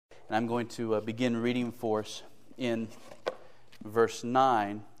And I'm going to begin reading for us in verse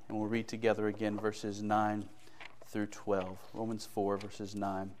 9, and we'll read together again verses 9 through 12. Romans 4, verses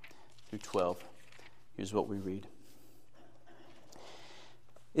 9 through 12. Here's what we read.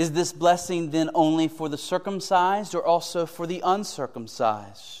 Is this blessing then only for the circumcised or also for the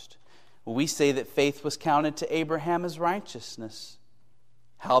uncircumcised? Well, we say that faith was counted to Abraham as righteousness.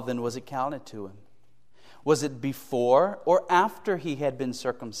 How then was it counted to him? Was it before or after he had been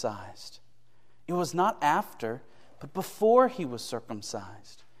circumcised? It was not after, but before he was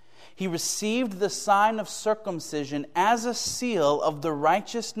circumcised. He received the sign of circumcision as a seal of the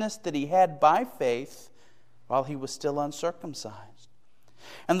righteousness that he had by faith while he was still uncircumcised.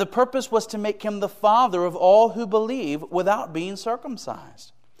 And the purpose was to make him the father of all who believe without being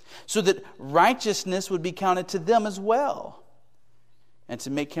circumcised, so that righteousness would be counted to them as well, and to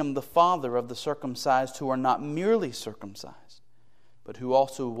make him the father of the circumcised who are not merely circumcised, but who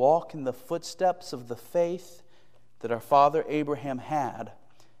also walk in the footsteps of the faith that our father Abraham had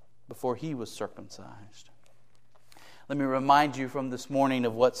before he was circumcised. Let me remind you from this morning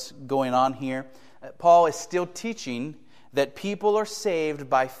of what's going on here. Paul is still teaching that people are saved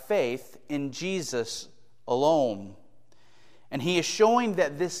by faith in Jesus alone. And he is showing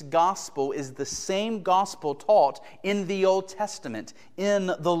that this gospel is the same gospel taught in the Old Testament,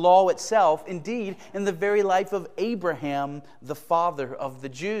 in the law itself, indeed, in the very life of Abraham, the father of the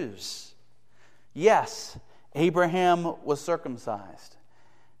Jews. Yes, Abraham was circumcised,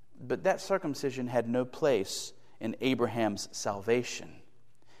 but that circumcision had no place in Abraham's salvation.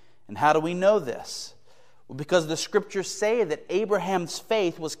 And how do we know this? Well, because the Scriptures say that Abraham's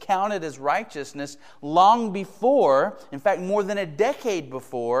faith was counted as righteousness long before, in fact, more than a decade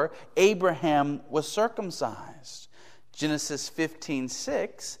before, Abraham was circumcised. Genesis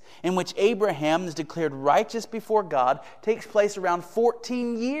 15:6, in which Abraham is declared righteous before God, takes place around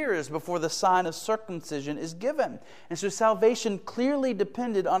 14 years before the sign of circumcision is given. And so salvation clearly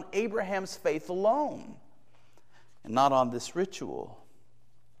depended on Abraham's faith alone, and not on this ritual.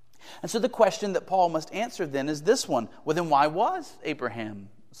 And so the question that Paul must answer then is this one. Well, then why was Abraham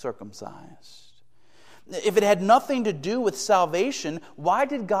circumcised? If it had nothing to do with salvation, why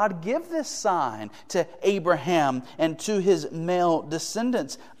did God give this sign to Abraham and to his male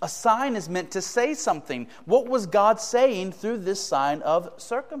descendants? A sign is meant to say something. What was God saying through this sign of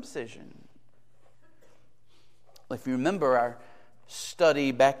circumcision? Well, if you remember our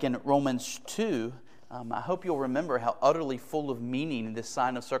study back in Romans 2, I hope you'll remember how utterly full of meaning this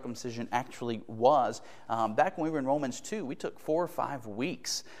sign of circumcision actually was. Back when we were in Romans 2, we took 4 or 5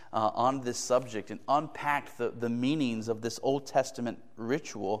 weeks on this subject and unpacked the meanings of this Old Testament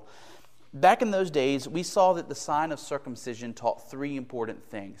ritual. Back in those days, we saw that the sign of circumcision taught 3 important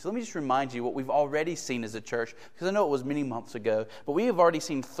things. So let me just remind you what we've already seen as a church, because I know it was many months ago, but we have already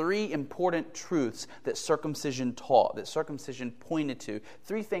seen 3 important truths that circumcision taught, that circumcision pointed to,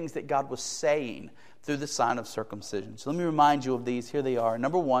 3 things that God was saying through the sign of circumcision. So let me remind you of these. Here they are.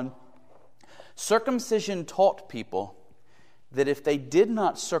 Number 1, circumcision taught people that if they did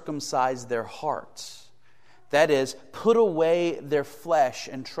not circumcise their hearts, that is, put away their flesh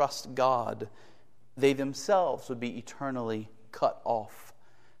and trust God, they themselves would be eternally cut off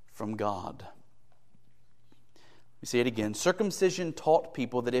from God. We say it again. Circumcision taught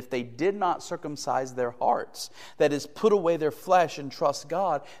people that if they did not circumcise their hearts, that is, put away their flesh and trust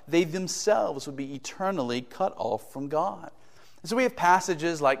God, they themselves would be eternally cut off from God. And so we have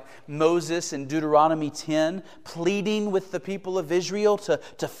passages like Moses in Deuteronomy 10 pleading with the people of Israel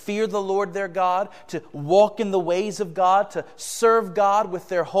to fear the Lord their God, to walk in the ways of God, to serve God with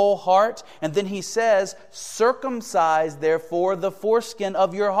their whole heart. And then he says, circumcise therefore the foreskin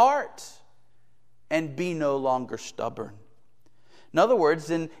of your heart, and be no longer stubborn. In other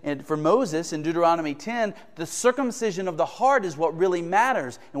words, for Moses in Deuteronomy 10, the circumcision of the heart is what really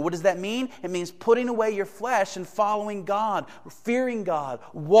matters. And what does that mean? It means putting away your flesh and following God, fearing God,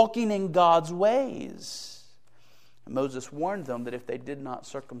 walking in God's ways. And Moses warned them that if they did not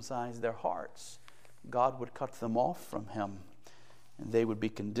circumcise their hearts, God would cut them off from him, and they would be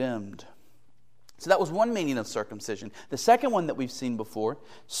condemned. So that was one meaning of circumcision. The second one that we've seen before,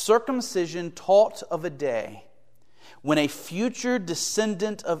 circumcision taught of a day when a future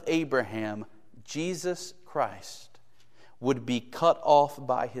descendant of Abraham, Jesus Christ, would be cut off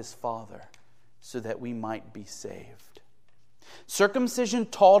by his father so that we might be saved. Circumcision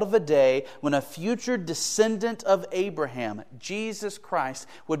taught of a day when a future descendant of Abraham, Jesus Christ,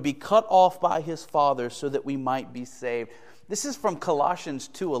 would be cut off by his father so that we might be saved. This is from Colossians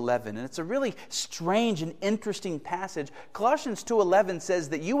 2:11, and it's a really strange and interesting passage. Colossians 2:11 says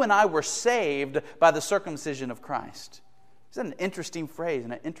that you and I were saved by the circumcision of Christ. Is that an interesting phrase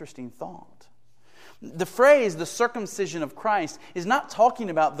and an interesting thought? The phrase, the circumcision of Christ, is not talking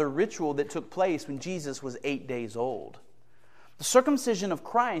about the ritual that took place when Jesus was 8 days old. The circumcision of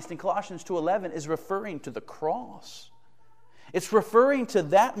Christ in Colossians 2:11 is referring to the cross. It's referring to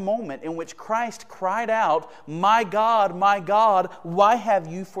that moment in which Christ cried out, my God, why have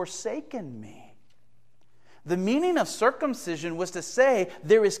you forsaken me?" The meaning of circumcision was to say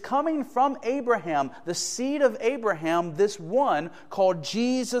there is coming from Abraham, the seed of Abraham, this one called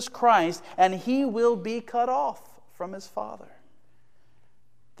Jesus Christ, and he will be cut off from his Father.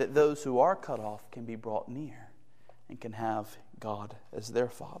 That those who are cut off can be brought near and can have God as their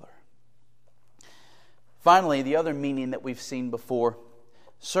Father. Finally, the other meaning that we've seen before,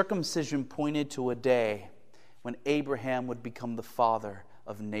 circumcision pointed to a day when Abraham would become the father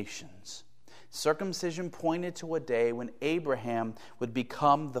of nations. Circumcision pointed to a day when Abraham would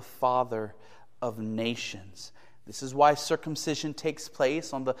become the father of nations. This is why circumcision takes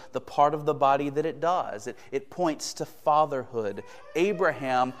place on the part of the body that it does. It points to fatherhood.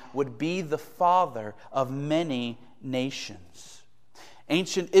 Abraham would be the father of many nations.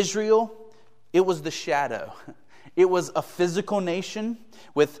 Ancient Israel, it was the shadow. It was a physical nation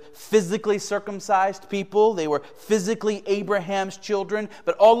with physically circumcised people. They were physically Abraham's children,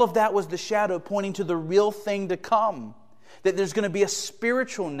 but all of that was the shadow pointing to the real thing to come. That there's going to be a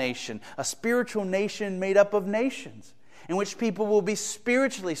spiritual nation made up of nations, in which people will be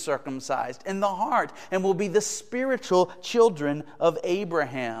spiritually circumcised in the heart and will be the spiritual children of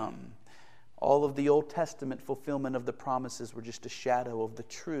Abraham. All of the Old Testament fulfillment of the promises were just a shadow of the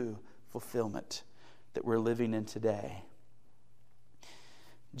true fulfillment that we're living in today.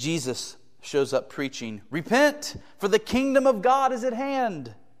 Jesus shows up preaching, "Repent, for the kingdom of God is at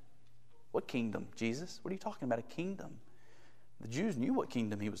hand." What kingdom, Jesus? What are you talking about, a kingdom? The Jews knew what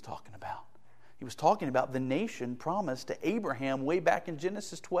kingdom he was talking about. He was talking about the nation promised to Abraham way back in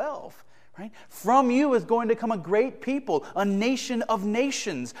Genesis 12. Right? From you is going to come a great people, a nation of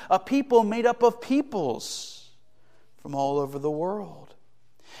nations, a people made up of peoples from all over the world.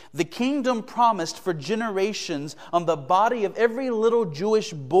 The kingdom promised for generations on the body of every little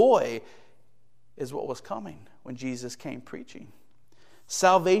Jewish boy is what was coming when Jesus came preaching.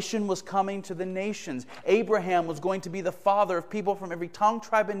 Salvation was coming to the nations. Abraham was going to be the father of people from every tongue,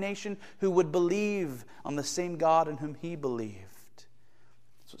 tribe, and nation who would believe on the same God in whom he believed.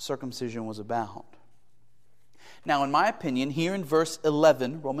 That's what circumcision was about. Now, in my opinion, here in verse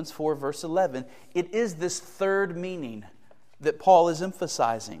 11, Romans 4, verse 11, it is this third meaning that Paul is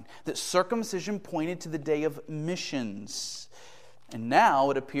emphasizing, that circumcision pointed to the day of missions. And now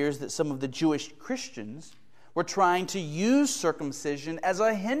it appears that some of the Jewish Christians were trying to use circumcision as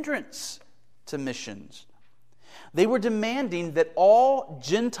a hindrance to missions. They were demanding that all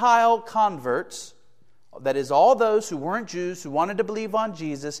Gentile converts, that is, all those who weren't Jews, who wanted to believe on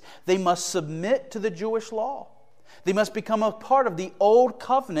Jesus, they must submit to the Jewish law. They must become a part of the old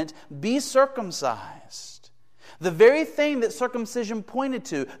covenant, be circumcised. The very thing that circumcision pointed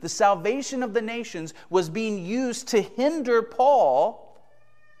to, the salvation of the nations, was being used to hinder Paul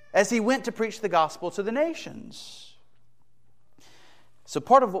as he went to preach the gospel to the nations. So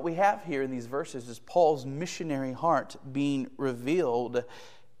part of what we have here in these verses is Paul's missionary heart being revealed.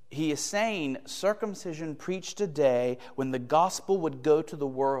 He is saying circumcision preached a day when the gospel would go to the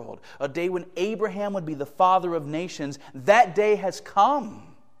world, a day when Abraham would be the father of nations. That day has come.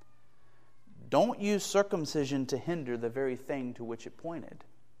 Don't use circumcision to hinder the very thing to which it pointed.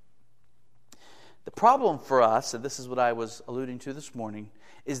 The problem for us, and this is what I was alluding to this morning,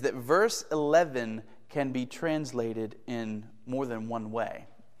 is that verse 11 can be translated in more than one way,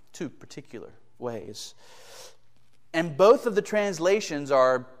 two particular ways. And both of the translations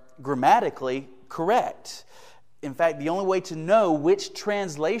are grammatically correct. In fact, the only way to know which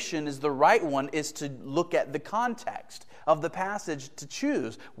translation is the right one is to look at the context of the passage to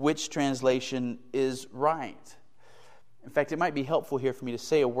choose which translation is right. In fact, it might be helpful here for me to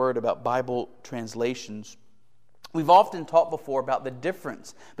say a word about Bible translations. We've often talked before about the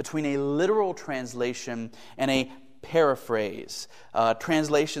difference between a literal translation and a paraphrase.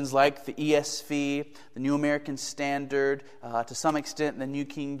 Translations like the ESV, the New American Standard, to some extent the New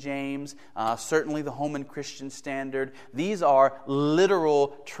King James, certainly the Holman Christian Standard. These are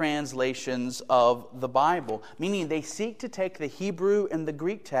literal translations of the Bible, meaning they seek to take the Hebrew and the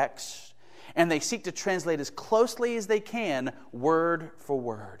Greek texts and they seek to translate as closely as they can, word for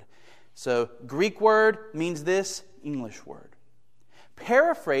word. So Greek word means this, English word.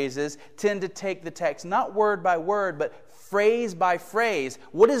 Paraphrases tend to take the text not word by word, but phrase by phrase.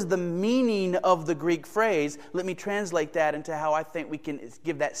 What is the meaning of the Greek phrase? Let me translate that into how I think we can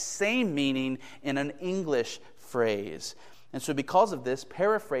give that same meaning in an English phrase. And so because of this,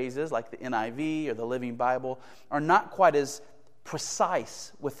 paraphrases like the NIV or the Living Bible are not quite as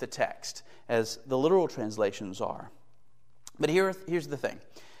precise with the text as the literal translations are. But here's the thing.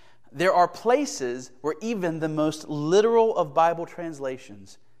 There are places where even the most literal of Bible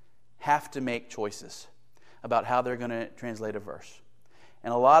translations have to make choices about how they're going to translate a verse.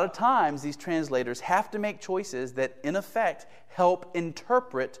 And a lot of times these translators have to make choices that in effect help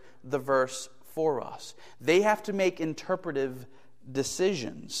interpret the verse for us. They have to make interpretive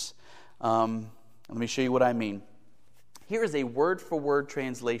decisions. Let me show you what I mean. Here is a word-for-word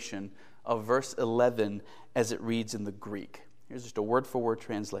translation of verse 11 as it reads in the Greek. Here's just a word-for-word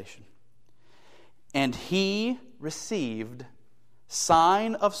translation. And he received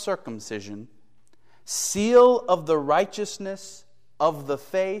sign of circumcision, seal of the righteousness of the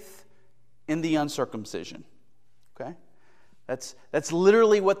faith in the uncircumcision. Okay? That's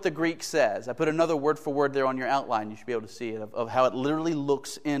literally what the Greek says. I put another word for word there on your outline. You should be able to see it, of how it literally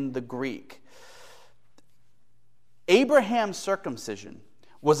looks in the Greek. Abraham's circumcision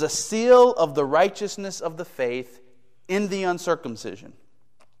was a seal of the righteousness of the faith in the uncircumcision.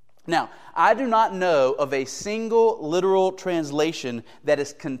 Now, I do not know of a single literal translation that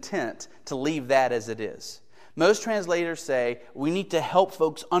is content to leave that as it is. Most translators say we need to help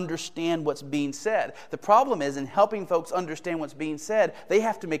folks understand what's being said. The problem is, in helping folks understand what's being said, they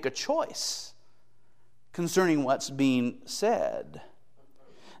have to make a choice concerning what's being said.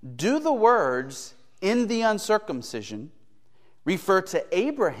 Do the words in the uncircumcision refer to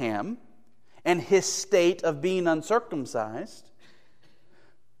Abraham and his state of being uncircumcised?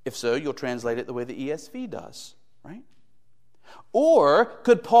 If so, you'll translate it the way the ESV does, right? Or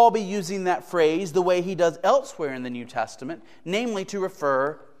could Paul be using that phrase the way he does elsewhere in the New Testament, namely to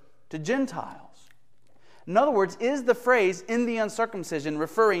refer to Gentiles? In other words, is the phrase in the uncircumcision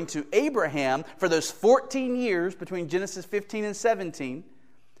referring to Abraham for those 14 years between Genesis 15 and 17,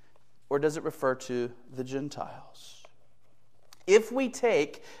 or does it refer to the Gentiles? If we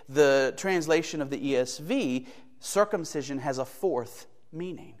take the translation of the ESV, circumcision has a fourth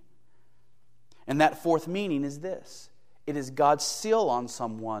meaning. And that fourth meaning is this. It is God's seal on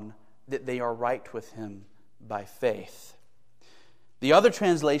someone that they are right with Him by faith. The other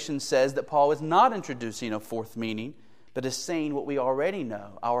translation says that Paul is not introducing a fourth meaning, but is saying what we already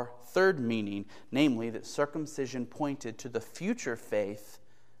know, our third meaning, namely that circumcision pointed to the future faith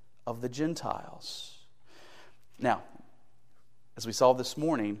of the Gentiles. Now, as we saw this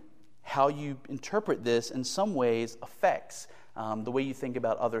morning, how you interpret this in some ways affects the way you think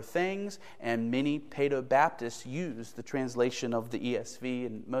about other things, and many Paedo-Baptists use the translation of the ESV,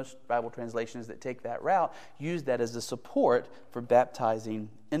 and most Bible translations that take that route use that as a support for baptizing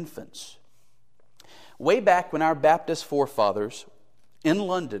infants. Way back when our Baptist forefathers in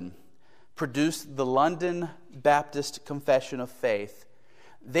London produced the London Baptist Confession of Faith,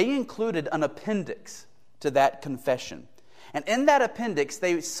 they included an appendix to that confession. And in that appendix,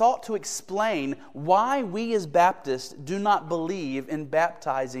 they sought to explain why we as Baptists do not believe in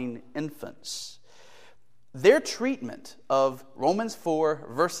baptizing infants. Their treatment of Romans 4,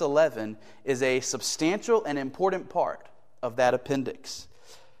 verse 11, is a substantial and important part of that appendix.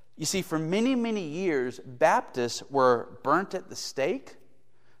 You see, for many, many years, Baptists were burnt at the stake.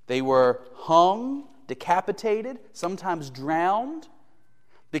 They were hung, decapitated, sometimes drowned,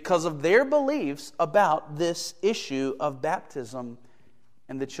 because of their beliefs about this issue of baptism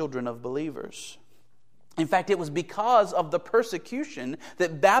and the children of believers. In fact, it was because of the persecution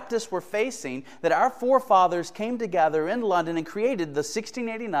that Baptists were facing that our forefathers came together in London and created the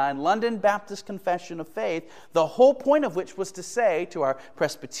 1689 London Baptist Confession of Faith, the whole point of which was to say to our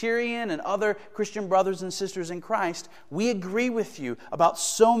Presbyterian and other Christian brothers and sisters in Christ, we agree with you about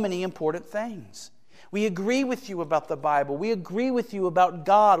so many important things. We agree with you about the Bible. We agree with you about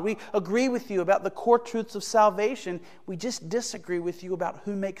God. We agree with you about the core truths of salvation. We just disagree with you about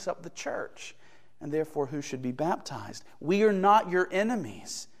who makes up the church and therefore who should be baptized. We are not your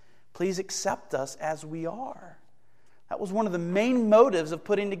enemies. Please accept us as we are. That was one of the main motives of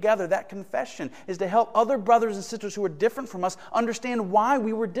putting together that confession, is to help other brothers and sisters who are different from us understand why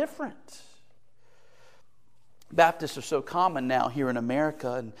we were different. Baptists are so common now here in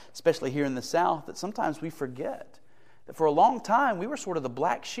America, and especially here in the South, that sometimes we forget that for a long time we were sort of the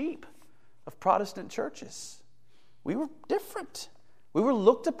black sheep of Protestant churches. We were different. We were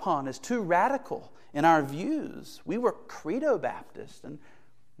looked upon as too radical in our views. We were Credo Baptists, and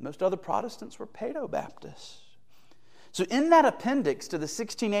most other Protestants were Paedo Baptists. So in that appendix to the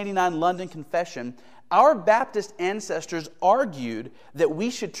 1689 London Confession, our Baptist ancestors argued that we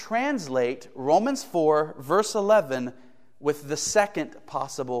should translate Romans 4, verse 11, with the second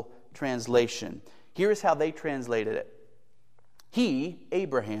possible translation. Here's how they translated it. he,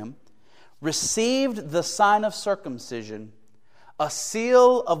 Abraham, received the sign of circumcision, a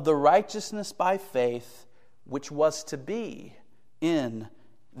seal of the righteousness by faith, which was to be in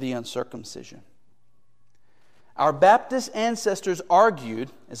the uncircumcision. Our Baptist ancestors argued,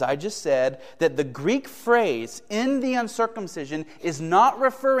 as I just said, that the Greek phrase in the uncircumcision is not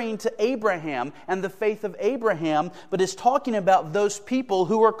referring to Abraham and the faith of Abraham, but is talking about those people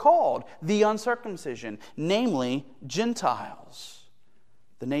who are called the uncircumcision, namely Gentiles,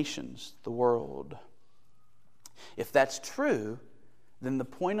 the nations, the world. If that's true, then the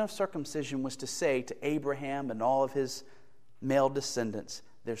point of circumcision was to say to Abraham and all of his male descendants,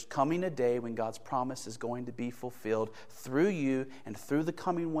 there's coming a day when God's promise is going to be fulfilled through you and through the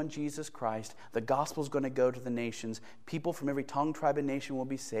coming one, Jesus Christ. The gospel is going to go to the nations. People from every tongue, tribe, and nation will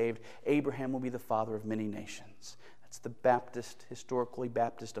be saved. Abraham will be the father of many nations. That's the Baptist, historically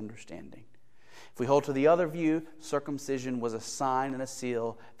Baptist understanding. If we hold to the other view, circumcision was a sign and a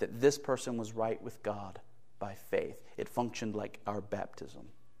seal that this person was right with God by faith. It functioned like our baptism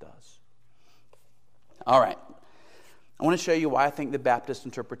does. All right. I want to show you why I think the Baptist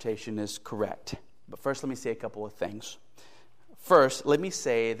interpretation is correct. But first, let me say a couple of things. First, let me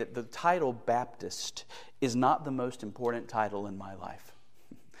say that the title Baptist is not the most important title in my life.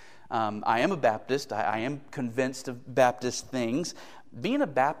 I am a Baptist. I am convinced of Baptist things. Being a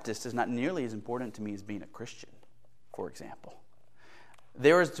Baptist is not nearly as important to me as being a Christian, for example.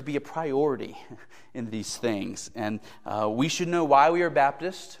 There is to be a priority in these things. And we should know why we are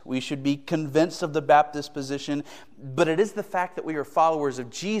Baptist. We should be convinced of the Baptist position. But it is the fact that we are followers of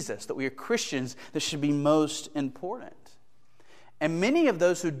Jesus, that we are Christians, that should be most important. And many of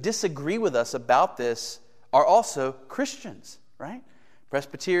those who disagree with us about this are also Christians, right?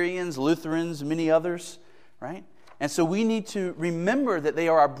 Presbyterians, Lutherans, many others, right? And so we need to remember that they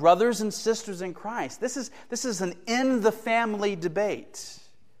are our brothers and sisters in Christ. This is an in-the-family debate.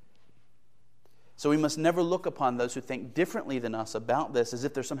 So we must never look upon those who think differently than us about this as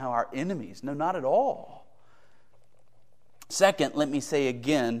if they're somehow our enemies. No, not at all. Second, let me say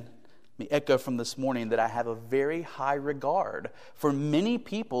again, let me echo from this morning that I have a very high regard for many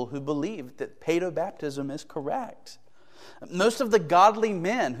people who believe that paedobaptism is correct. Most of the godly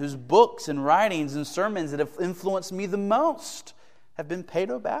men whose books and writings and sermons that have influenced me the most have been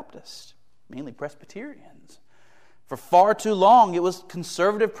paedobaptist, mainly Presbyterians. For far too long, it was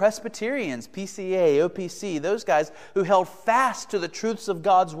conservative Presbyterians, PCA, OPC, those guys who held fast to the truths of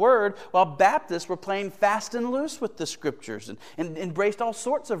God's Word, while Baptists were playing fast and loose with the Scriptures and embraced all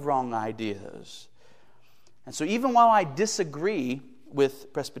sorts of wrong ideas. And so even while I disagree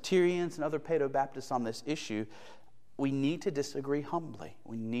with Presbyterians and other paedobaptists on this issue, we need to disagree humbly.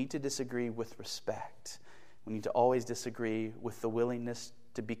 We need to disagree with respect. We need to always disagree with the willingness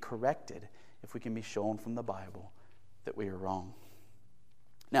to be corrected if we can be shown from the Bible that we are wrong.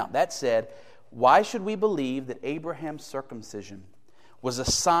 Now, that said, why should we believe that Abraham's circumcision was a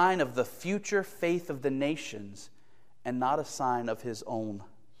sign of the future faith of the nations and not a sign of his own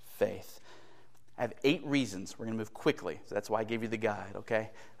faith? I have 8 reasons. We're going to move quickly, so that's why I gave you the guide,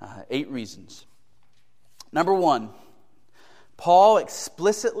 okay? 8 reasons. Number 1, Paul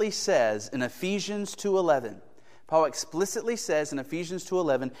explicitly says in Ephesians 2:11,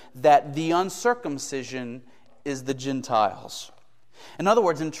 that the uncircumcision is the Gentiles. In other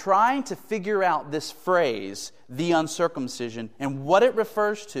words, in trying to figure out this phrase, the uncircumcision, and what it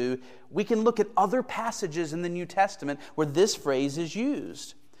refers to, we can look at other passages in the New Testament where this phrase is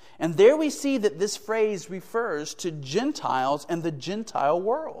used. And there we see that this phrase refers to Gentiles and the Gentile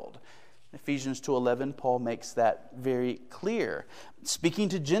world. In Ephesians 2:11, Paul makes that very clear. Speaking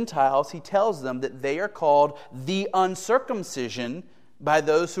to Gentiles, he tells them that they are called the uncircumcision by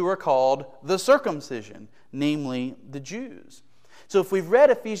those who are called the circumcision, namely the Jews. So if we've read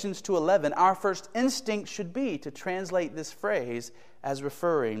Ephesians 2:11, our first instinct should be to translate this phrase as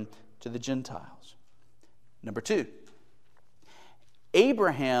referring to the Gentiles. Number 2,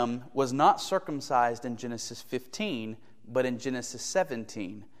 Abraham was not circumcised in Genesis 15, but in Genesis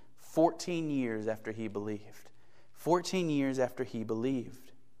 17. 14 years after he believed. 14 years after he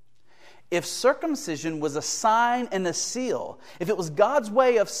believed. If circumcision was a sign and a seal, if it was God's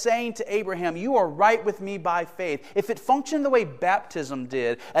way of saying to Abraham, you are right with me by faith, if it functioned the way baptism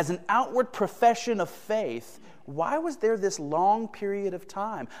did, as an outward profession of faith, why was there this long period of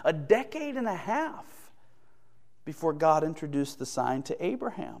time, a decade and a half, before God introduced the sign to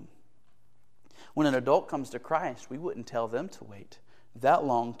Abraham? When an adult comes to Christ, we wouldn't tell them to wait that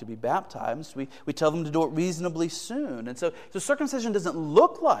long to be baptized. We tell them to do it reasonably soon. And so circumcision doesn't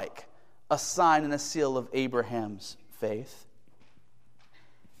look like a sign and a seal of Abraham's faith.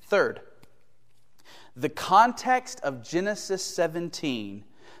 Third, The context of Genesis 17,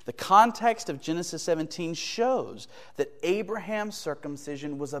 shows that Abraham's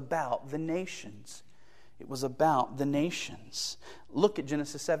circumcision was about the nations. It was about the nations. Look at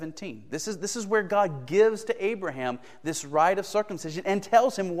Genesis 17. This is where God gives to Abraham this rite of circumcision and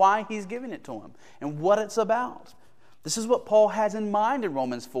tells him why he's giving it to him and what it's about. This is what Paul has in mind in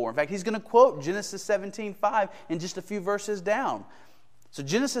Romans 4. In fact, he's going to quote Genesis 17:5 in just a few verses down. So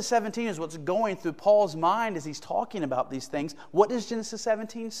Genesis 17 is what's going through Paul's mind as he's talking about these things. What does Genesis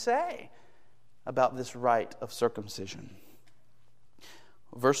 17 say about this rite of circumcision?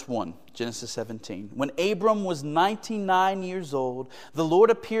 Verse 1, Genesis 17. When Abram was 99 years old, the Lord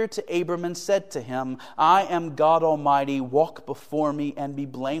appeared to Abram and said to him, I am God Almighty, walk before me and be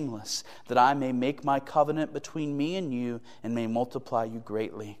blameless, that I may make my covenant between me and you and may multiply you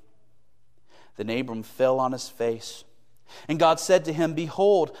greatly. Then Abram fell on his face. And God said to him,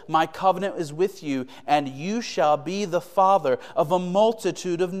 Behold, my covenant is with you, and you shall be the father of a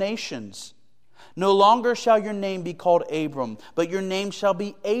multitude of nations. No longer shall your name be called Abram, but your name shall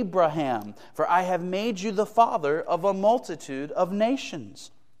be Abraham, for I have made you the father of a multitude of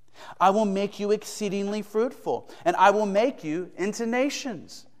nations. I will make you exceedingly fruitful, and I will make you into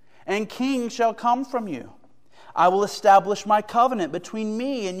nations, and kings shall come from you. I will establish my covenant between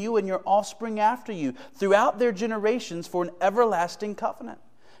me and you and your offspring after you throughout their generations for an everlasting covenant,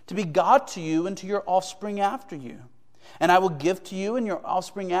 to be God to you and to your offspring after you. And I will give to you and your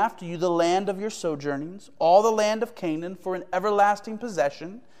offspring after you the land of your sojournings, all the land of Canaan for an everlasting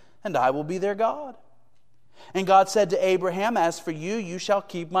possession, and I will be their God. And God said to Abraham, As for you, you shall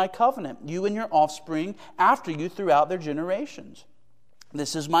keep my covenant, you and your offspring after you throughout their generations.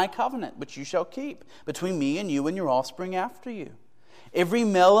 This is my covenant, which you shall keep between me and you and your offspring after you. Every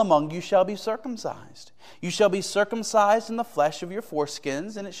male among you shall be circumcised. You shall be circumcised in the flesh of your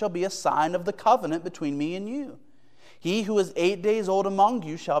foreskins, and it shall be a sign of the covenant between me and you. He who is 8 days old among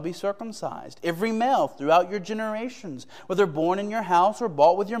you shall be circumcised, every male throughout your generations, whether born in your house or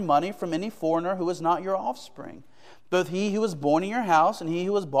bought with your money from any foreigner who is not your offspring. Both he who is born in your house and he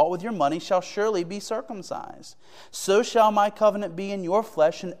who is bought with your money shall surely be circumcised. So shall my covenant be in your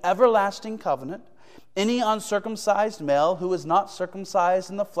flesh, an everlasting covenant. Any uncircumcised male who is not circumcised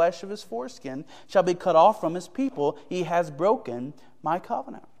in the flesh of his foreskin shall be cut off from his people. He has broken my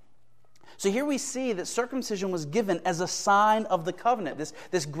covenant. So here we see that circumcision was given as a sign of the covenant,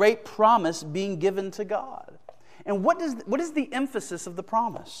 this great promise being given to God. And what is the emphasis of the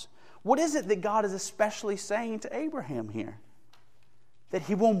promise? What is it that God is especially saying to Abraham here? That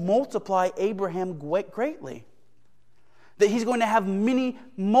he will multiply Abraham greatly. That he's going to have many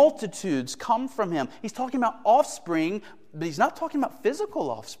multitudes come from him. He's talking about offspring, but he's not talking about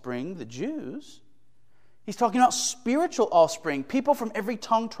physical offspring, the Jews. He's talking about spiritual offspring, people from every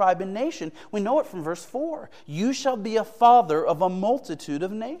tongue, tribe, and nation. We know it from verse 4. You shall be a father of a multitude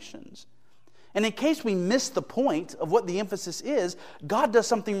of nations. And in case we miss the point of what the emphasis is, God does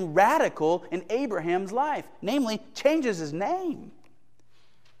something radical in Abraham's life. Namely, changes his name.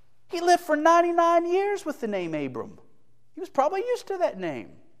 He lived for 99 years with the name Abram. He was probably used to that name,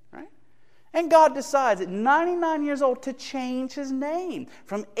 right? And God decides at 99 years old to change his name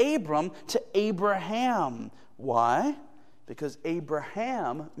from Abram to Abraham. Why? Because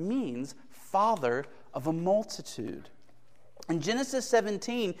Abraham means father of a multitude. In Genesis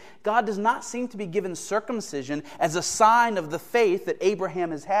 17, God does not seem to be given circumcision as a sign of the faith that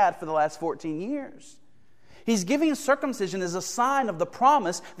Abraham has had for the last 14 years. He's giving circumcision as a sign of the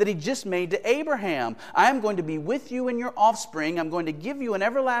promise that he just made to Abraham. I am going to be with you and your offspring. I'm going to give you an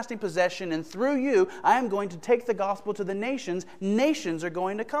everlasting possession, and through you, I am going to take the gospel to the nations. Nations are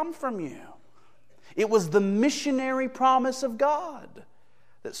going to come from you. It was the missionary promise of God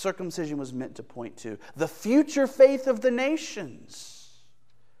that circumcision was meant to point to. The future faith of the nations.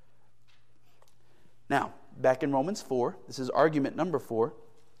 Now, back in Romans 4, this is argument number 4.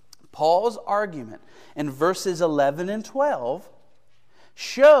 Paul's argument in verses 11 and 12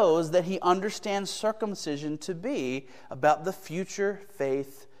 shows that he understands circumcision to be about the future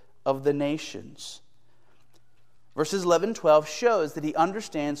faith of the nations. Verses 11 and 12 shows that he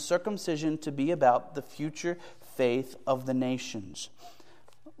understands circumcision to be about the future faith of the nations.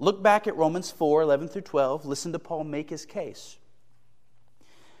 Look back at Romans 4, 11 through 12. Listen to Paul make his case.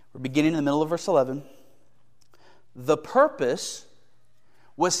 We're beginning in the middle of verse 11. The purpose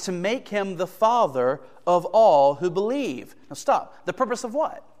was to make him the father of all who believe. Now stop. The purpose of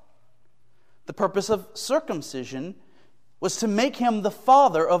what? The purpose of circumcision was to make him the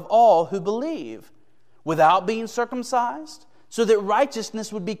father of all who believe, without being circumcised, so that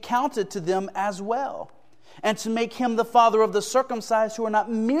righteousness would be counted to them as well, and to make him the father of the circumcised who are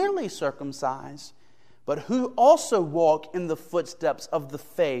not merely circumcised, but who also walk in the footsteps of the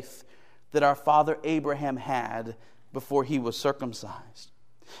faith that our father Abraham had before he was circumcised.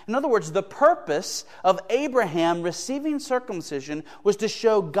 In other words, the purpose of Abraham receiving circumcision was to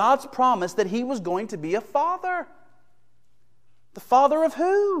show God's promise that he was going to be a father. The father of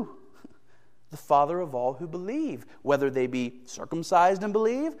who? The father of all who believe, whether they be circumcised and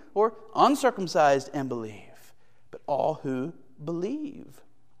believe or uncircumcised and believe, but all who believe.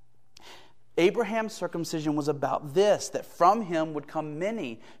 Abraham's circumcision was about this, that from him would come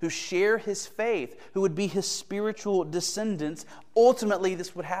many who share his faith, who would be his spiritual descendants. Ultimately,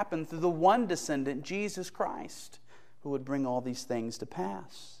 this would happen through the one descendant, Jesus Christ, who would bring all these things to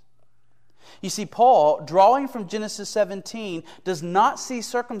pass. You see, Paul, drawing from Genesis 17, does not see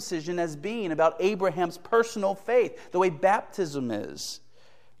circumcision as being about Abraham's personal faith, the way baptism is.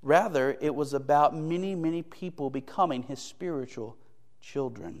 Rather, it was about many, many people becoming his spiritual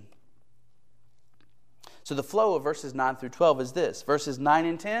children. So the flow of verses 9 through 12 is this. Verses 9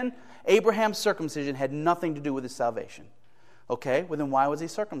 and 10, Abraham's circumcision had nothing to do with his salvation. Okay, well then why was he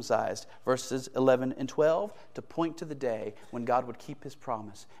circumcised? Verses 11 and 12, to point to the day when God would keep his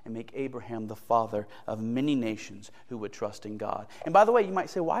promise and make Abraham the father of many nations who would trust in God. And by the way, you might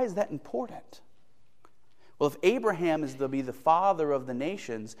say, why is that important? Well, if Abraham is to be the father of the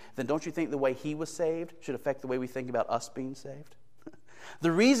nations, then don't you think the way he was saved should affect the way we think about us being saved?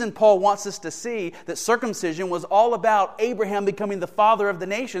 The reason Paul wants us to see that circumcision was all about Abraham becoming the father of the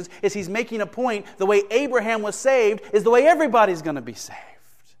nations is he's making a point. The way Abraham was saved is the way everybody's going to be saved.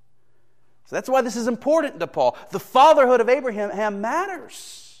 So that's why this is important to Paul. The fatherhood of Abraham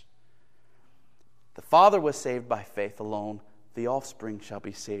matters. The father was saved by faith alone. The offspring shall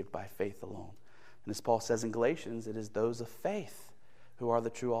be saved by faith alone. And as Paul says in Galatians, it is those of faith who are the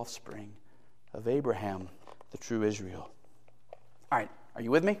true offspring of Abraham, the true Israel. All right, are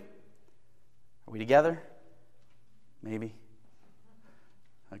you with me? Are we together? Maybe?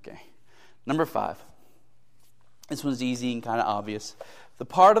 Okay. Number 5. This one's easy and kind of obvious. The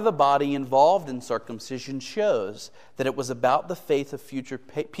part of the body involved in circumcision shows that it was about the faith of future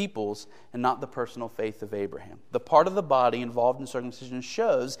peoples and not the personal faith of Abraham. The part of the body involved in circumcision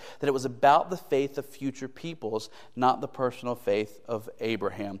shows that it was about the faith of future peoples, not the personal faith of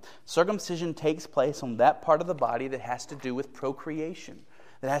Abraham. Circumcision takes place on that part of the body that has to do with procreation,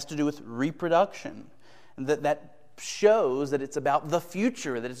 that has to do with reproduction, and that shows that it's about the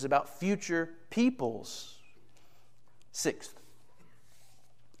future, that it's about future peoples. 6th,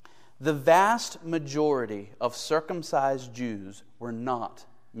 the vast majority of circumcised Jews were not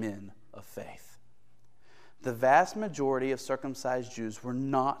men of faith. The vast majority of circumcised Jews were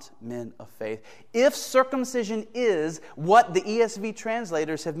not men of faith. If circumcision is what the ESV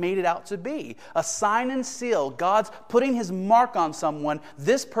translators have made it out to be, a sign and seal, God's putting his mark on someone,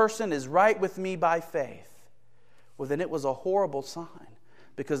 this person is right with me by faith, well then it was a horrible sign.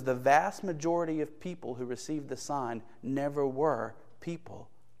 Because the vast majority of people who received the sign never were people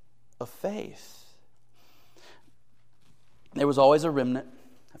of faith. There was always a remnant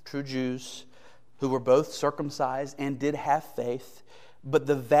of true Jews who were both circumcised and did have faith, but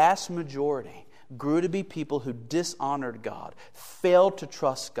the vast majority grew to be people who dishonored God, failed to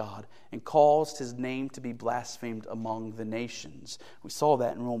trust God, and caused his name to be blasphemed among the nations. We saw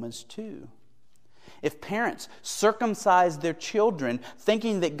that in Romans 2. If parents circumcised their children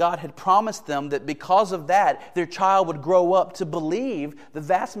thinking that God had promised them that because of that their child would grow up to believe, the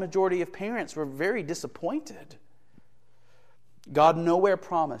vast majority of parents were very disappointed. God nowhere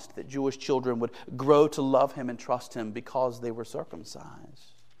promised that Jewish children would grow to love him and trust him because they were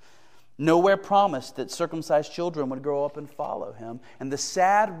circumcised. Nowhere promised that circumcised children would grow up and follow him. And the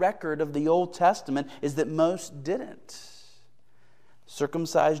sad record of the Old Testament is that most didn't.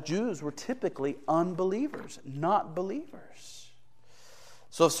 Circumcised Jews were typically unbelievers, not believers.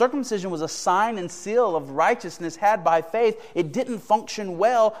 So if circumcision was a sign and seal of righteousness had by faith, it didn't function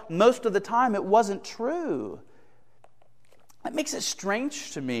well. Most of the time it wasn't true. That makes it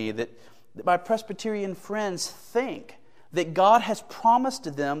strange to me that my Presbyterian friends think that God has promised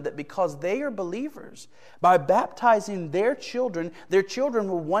to them that because they are believers, by baptizing their children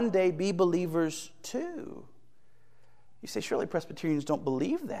will one day be believers too. You say, surely Presbyterians don't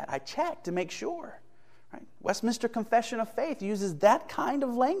believe that. I checked to make sure. Right? Westminster Confession of Faith uses that kind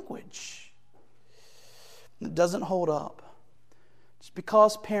of language. It doesn't hold up. Just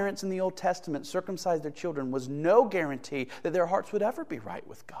because parents in the Old Testament circumcised their children was no guarantee that their hearts would ever be right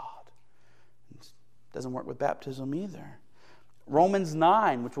with God. It doesn't work with baptism either. Romans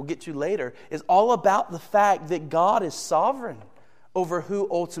 9, which we'll get to later, is all about the fact that God is sovereign over who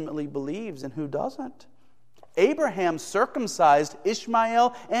ultimately believes and who doesn't. Abraham circumcised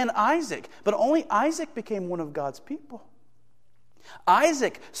Ishmael and Isaac, but only Isaac became one of God's people.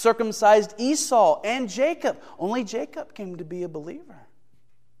 Isaac circumcised Esau and Jacob. Only Jacob came to be a believer.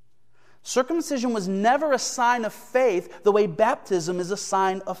 Circumcision was never a sign of faith the way baptism is a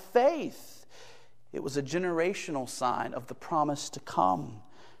sign of faith. It was a generational sign of the promise to come,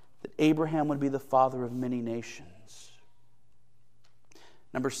 that Abraham would be the father of many nations.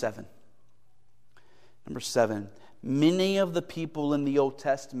 Number seven, many of the people in the Old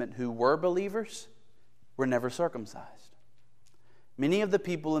Testament who were believers were never circumcised. Many of the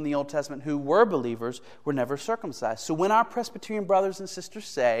people in the Old Testament who were believers were never circumcised. So when our Presbyterian brothers and sisters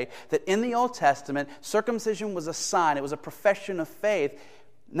say that in the Old Testament, circumcision was a sign, it was a profession of faith,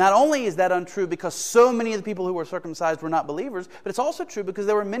 not only is that untrue because so many of the people who were circumcised were not believers, but it's also true because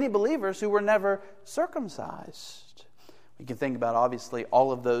there were many believers who were never circumcised. We can think about, obviously,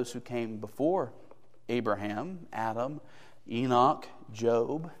 all of those who came before Abraham, Adam, Enoch,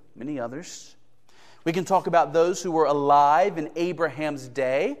 Job, many others. We can talk about those who were alive in Abraham's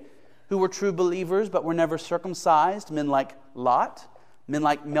day, who were true believers but were never circumcised, men like Lot, men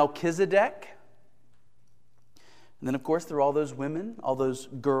like Melchizedek. And then, of course, there are all those women, all those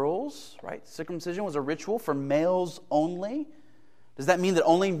girls, right? Circumcision was a ritual for males only. Does that mean that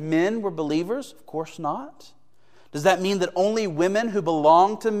only men were believers? Of course not. Does that mean that only women who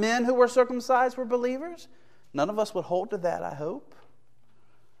belonged to men who were circumcised were believers? None of us would hold to that, I hope.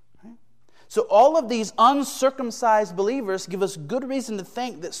 Right? So all of these uncircumcised believers give us good reason to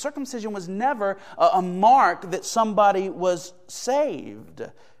think that circumcision was never a mark that somebody was saved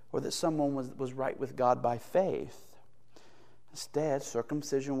or that someone was right with God by faith. Instead,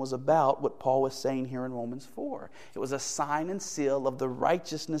 circumcision was about what Paul was saying here in Romans 4. It was a sign and seal of the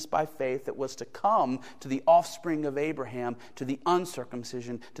righteousness by faith that was to come to the offspring of Abraham, to the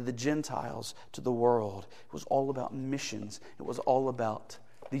uncircumcision, to the Gentiles, to the world. It was all about missions. It was all about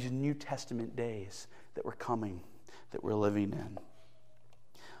these New Testament days that were coming, that we're living in.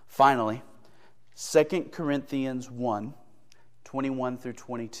 Finally, 2 Corinthians 1, 21 through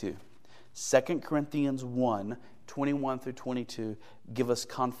 22. 2 Corinthians 1, 21 through 22 give us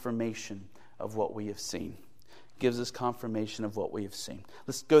confirmation of what we have seen. Gives us confirmation of what we have seen.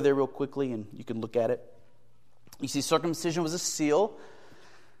 Let's go there real quickly and you can look at it. You see, circumcision was a seal.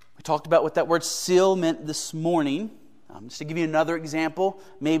 We talked about what that word seal meant this morning. Just to give you another example,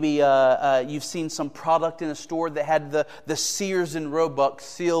 maybe you've seen some product in a store that had the Sears and Roebuck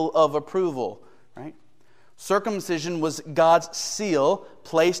seal of approval, right? Circumcision was God's seal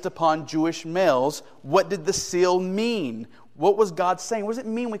placed upon Jewish males. What did the seal mean? What was God saying? What does it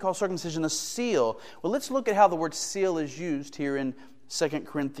mean we call circumcision a seal? Well, let's look at how the word seal is used here in 2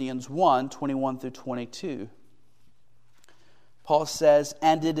 Corinthians 1, 21 through 22. Paul says,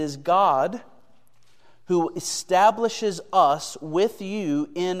 "And it is God who establishes us with you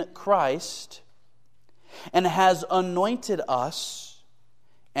in Christ and has anointed us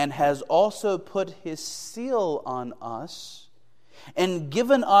and has also put His seal on us and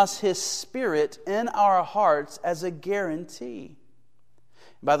given us His Spirit in our hearts as a guarantee."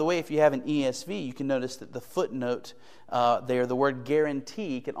 By the way, if you have an ESV, you can notice that the footnote there, the word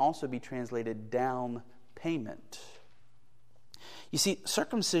guarantee, can also be translated down payment. You see,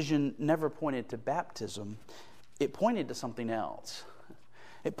 circumcision never pointed to baptism. It pointed to something else.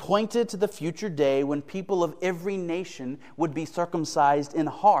 It pointed to the future day when people of every nation would be circumcised in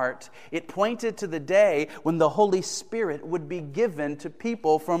heart. It pointed to the day when the Holy Spirit would be given to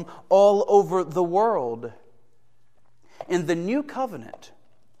people from all over the world. In the New Covenant,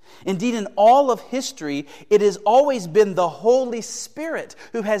 indeed in all of history, it has always been the Holy Spirit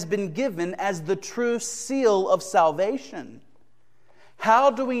who has been given as the true seal of salvation. How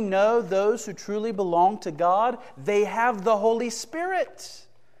do we know those who truly belong to God? They have the Holy Spirit.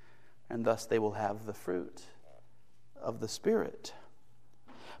 And thus they will have the fruit of the Spirit.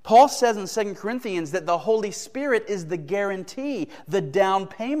 Paul says in 2 Corinthians that the Holy Spirit is the guarantee, the down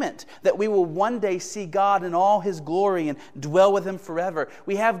payment, that we will one day see God in all His glory and dwell with Him forever.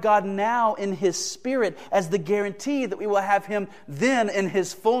 We have God now in His Spirit as the guarantee that we will have Him then in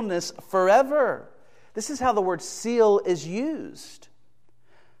His fullness forever. This is how the word seal is used.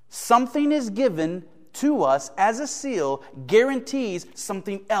 Something is given to us as a seal guarantees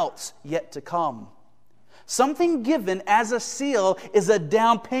something else yet to come. Something given as a seal is a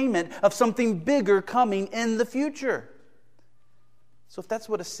down payment of something bigger coming in the future. So if that's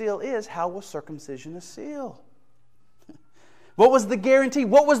what a seal is, how was circumcision a seal? What was the guarantee?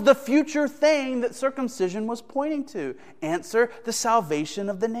 What was the future thing that circumcision was pointing to? Answer: the salvation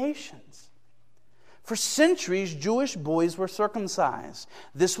of the nations. For centuries, Jewish boys were circumcised.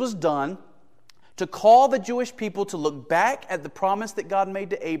 This was done to call the Jewish people to look back at the promise that God made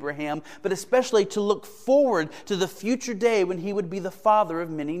to Abraham, but especially to look forward to the future day when he would be the father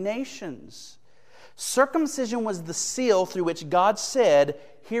of many nations. Circumcision was the seal through which God said,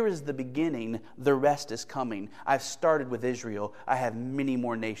 here is the beginning, the rest is coming. I've started with Israel. I have many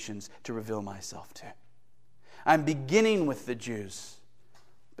more nations to reveal myself to. I'm beginning with the Jews.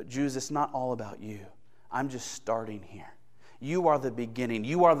 But Jews, it's not all about you. I'm just starting here. You are the beginning.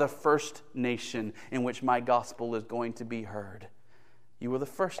 You are the first nation in which my gospel is going to be heard. You are the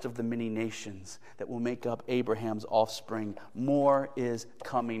first of the many nations that will make up Abraham's offspring. More is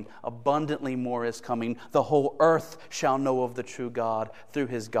coming. Abundantly more is coming. The whole earth shall know of the true God through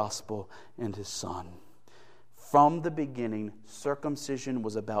his gospel and his Son. From the beginning, circumcision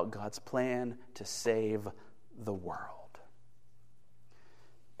was about God's plan to save the world.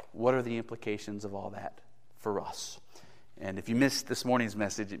 What are the implications of all that for us? And if you missed this morning's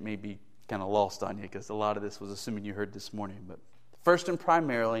message, it may be kind of lost on you because a lot of this was assuming you heard this morning. But first and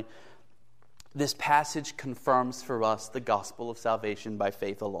primarily, this passage confirms for us the gospel of salvation by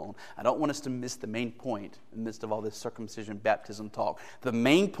faith alone. I don't want us to miss the main point in the midst of all this circumcision baptism talk. The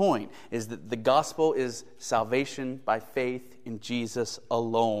main point is that the gospel is salvation by faith in Jesus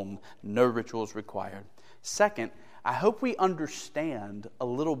alone. No rituals required. Second, I hope we understand a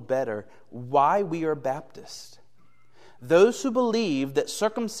little better why we are Baptists. Those who believe that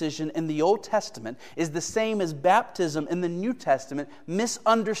circumcision in the Old Testament is the same as baptism in the New Testament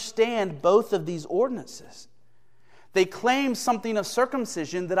misunderstand both of these ordinances. They claim something of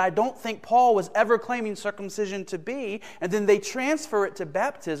circumcision that I don't think Paul was ever claiming circumcision to be, and then they transfer it to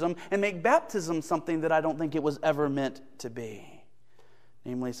baptism and make baptism something that I don't think it was ever meant to be,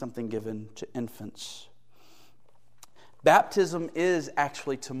 namely something given to infants. Baptism is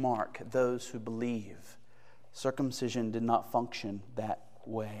actually to mark those who believe. Circumcision did not function that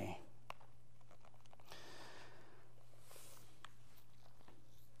way.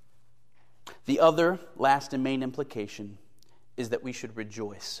 The other, last and main implication is that we should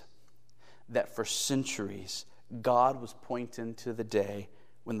rejoice that for centuries God was pointing to the day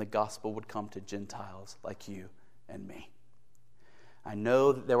when the gospel would come to Gentiles like you and me. I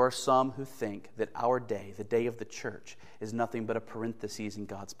know that there are some who think that our day, the day of the church, is nothing but a parenthesis in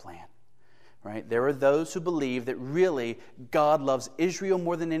God's plan. Right? There are those who believe that really God loves Israel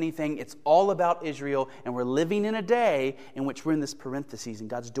more than anything. It's all about Israel, and we're living in a day in which we're in this parenthesis, and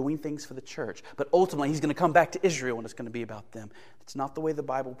God's doing things for the church. But ultimately, He's going to come back to Israel, and it's going to be about them. It's not the way the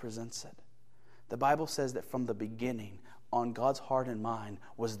Bible presents it. The Bible says that from the beginning, on God's heart and mind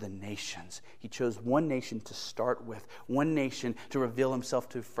was the nations. He chose one nation to start with, one nation to reveal Himself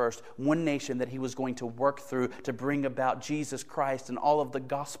to first, one nation that He was going to work through to bring about Jesus Christ and all of the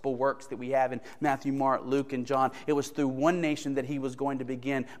gospel works that we have in Matthew, Mark, Luke, and John. It was through one nation that He was going to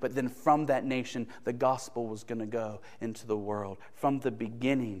begin, but then from that nation, the gospel was going to go into the world. From the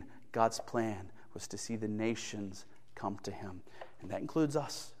beginning, God's plan was to see the nations come to Him, and that includes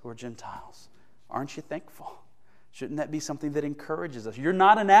us who are Gentiles. Aren't you thankful? Shouldn't that be something that encourages us? You're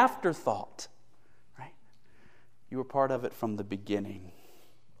not an afterthought, right? You were part of it from the beginning.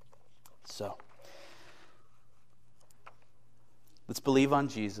 So, let's believe on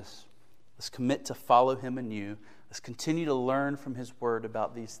Jesus. Let's commit to follow Him anew. Let's continue to learn from His Word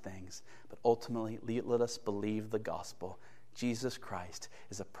about these things. But ultimately, let us believe the gospel. Jesus Christ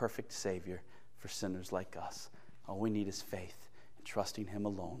is a perfect Savior for sinners like us. All we need is faith and trusting Him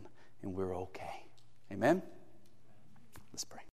alone, and we're okay. Amen? Let's pray.